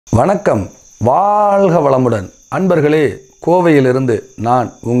வணக்கம், வாழ்க வளமுடன். அன்பர்களே, கோவையிலிருந்து நான்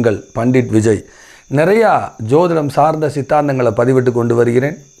உங்கள் பண்டிட் விஜய். நிறையா ஜோதிடம் சார்ந்த சித்தாந்தங்களை பதிவிட்டு கொண்டு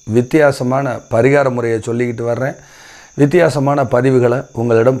வருகிறேன். வித்தியாசமான பரிகார முறையை சொல்லிக்கிட்டு வர்றேன். வித்தியாசமான பதிவுகளை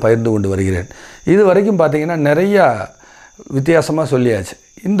உங்களிடம் பகிர்ந்து கொண்டு வருகிறேன். இது வரைக்கும் பார்த்திங்கன்னா நிறையா வித்தியாசமாக சொல்லியாச்சு.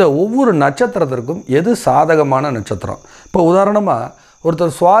 இந்த ஒவ்வொரு நட்சத்திரத்திற்கும் எது சாதகமான நட்சத்திரம். இப்போ உதாரணமாக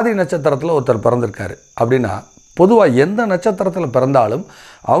ஒருத்தர் சுவாதி நட்சத்திரத்தில் ஒருத்தர் பிறந்திருக்காரு அப்படின்னா, பொதுவாக எந்த நட்சத்திரத்தில் பிறந்தாலும்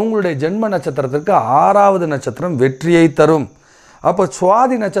அவங்களுடைய ஜென்ம நட்சத்திரத்திற்கு 6வது நட்சத்திரம் வெற்றியை தரும். அப்போ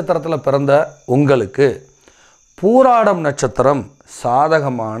சுவாதி நட்சத்திரத்தில் பிறந்த உங்களுக்கு பூராடம் நட்சத்திரம்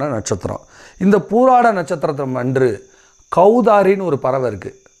சாதகமான நட்சத்திரம். இந்த பூராட நட்சத்திரத்தின் அன்று கௌதாரின்னு ஒரு பறவை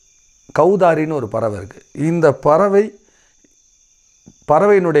இருக்குது. இந்த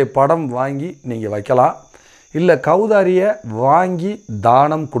பறவையினுடைய படம் வாங்கி நீங்கள் வைக்கலாம், இல்லை கௌதாரியை வாங்கி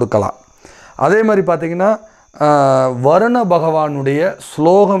தானம் கொடுக்கலாம். அதே மாதிரி பார்த்திங்கன்னா வருண பகவானுடைய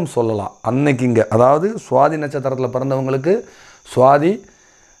ஸ்லோகம் சொல்லலாம் அன்னைக்குங்க. அதாவது சுவாதி நட்சத்திரத்தில் பிறந்தவங்களுக்கு சுவாதி,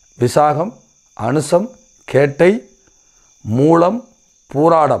 விசாகம், அனுசம், கேட்டை, மூலம்,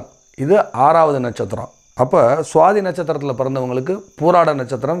 பூராடம் இது 6வது நட்சத்திரம். அப்போ சுவாதி நட்சத்திரத்தில் பிறந்தவங்களுக்கு பூராட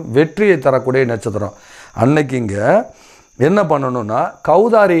நட்சத்திரம் வெற்றியை தரக்கூடிய நட்சத்திரம். அன்னைக்குங்க என்ன பண்ணணும்னா,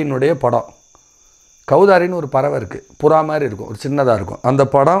 கௌதாரியினுடைய படம், கௌதாரின்னு ஒரு பறவை இருக்குது, புறா மாதிரி இருக்கும், ஒரு சின்னதாக இருக்கும், அந்த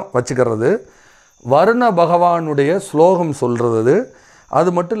படம் வச்சுக்கிறது, வருண பகவானுடைய ஸ்லோகம் சொல்கிறது. அது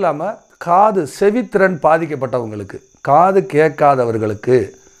மட்டும் இல்லாமல் காது செவித்திறன் பாதிக்கப்பட்டவங்களுக்கு, காது கேட்காதவர்களுக்கு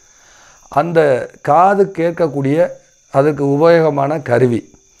அந்த காது கேட்கக்கூடிய அதுக்கு உபயோகமான கருவி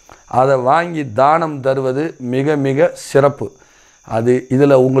அதை வாங்கி தானம் தருவது மிக மிக சிறப்பு.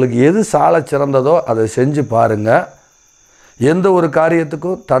 இதில் உங்களுக்கு எது சால சிறந்ததோ அதை செஞ்சு பாருங்கள். எந்த ஒரு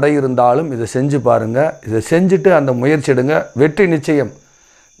காரியத்துக்கும் தடை இருந்தாலும் இதை செஞ்சு பாருங்கள். இதை செஞ்சுட்டு அந்த முயற்சி எடுங்க, வெற்றி நிச்சயம்.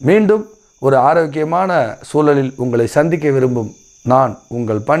 மீண்டும் ஒரு ஆரோக்கியமான சூழலில் உங்களை சந்திக்க விரும்பும் நான்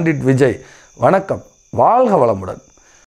உங்கள் பண்டிட் விஜய். வணக்கம், வாழ்க வளமுடன்.